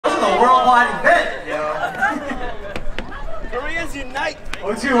is a worldwide event, yo. Koreans unite.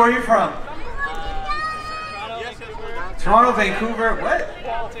 O2, where are you from? Toronto, Vancouver, what?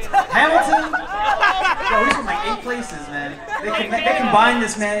 Hamilton? Yo, he's from like 8 places, man. They combined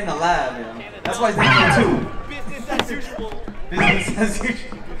this man in a lab, yo. That's why he's named 2. Business as usual. Business as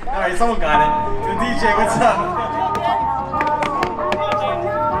usual. Alright, someone got it. Yo, DJ, what's up?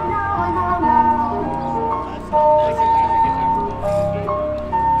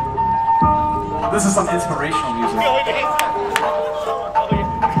 This is some inspirational music.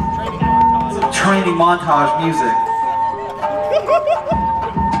 Some training montage music.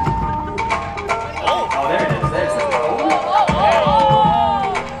 Oh, there it is. There's it.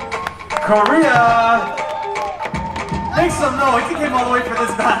 Korea! Make some noise. He came all the way for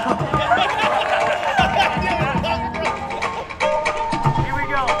this battle. Here we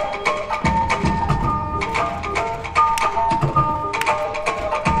go.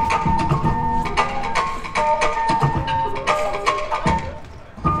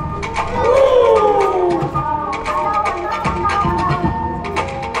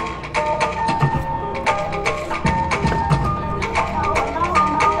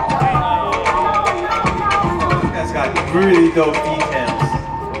 Really dope details.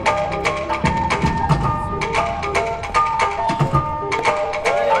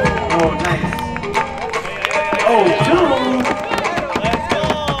 Oh, nice. Oh, dude! Let's go.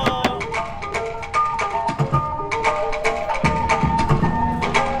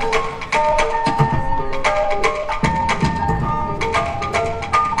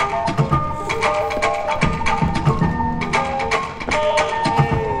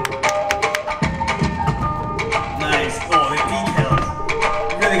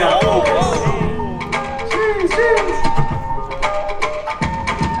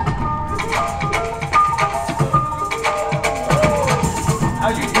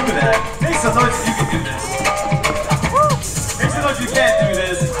 How'd you do that? Make some noise if you can do this. Make some noise if you can't do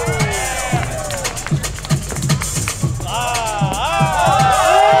this.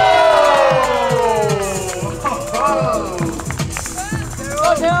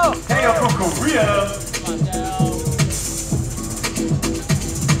 Taeho from Korea.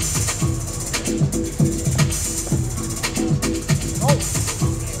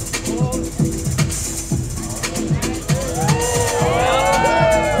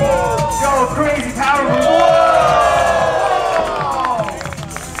 Crazy power move.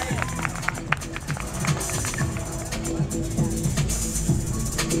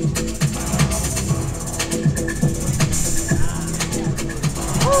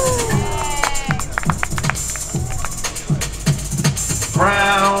 Whoa!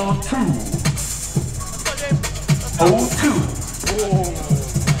 Round 2. O2.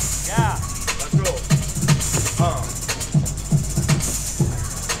 Yeah, let's go.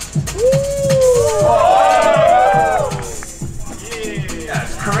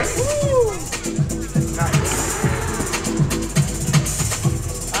 That's crazy. Nice.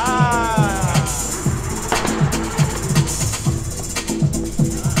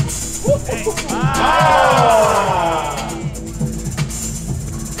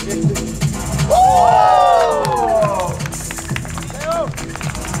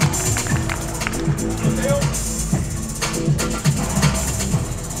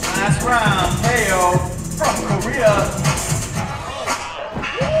 Last round, Taeho from Korea.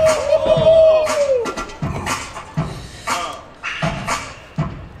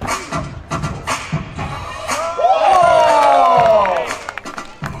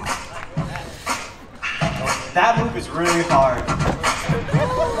 That move is really hard.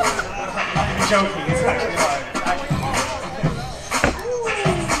 I'm joking, it's actually hard.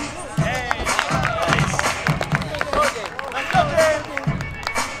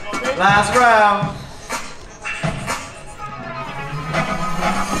 Last round.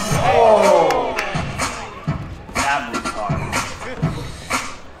 Oh, that move's hard.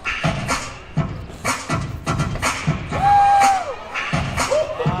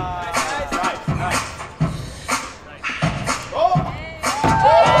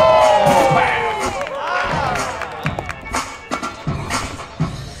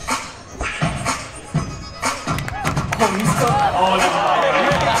 Oh, never mind.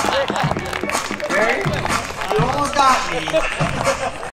 You almost got me.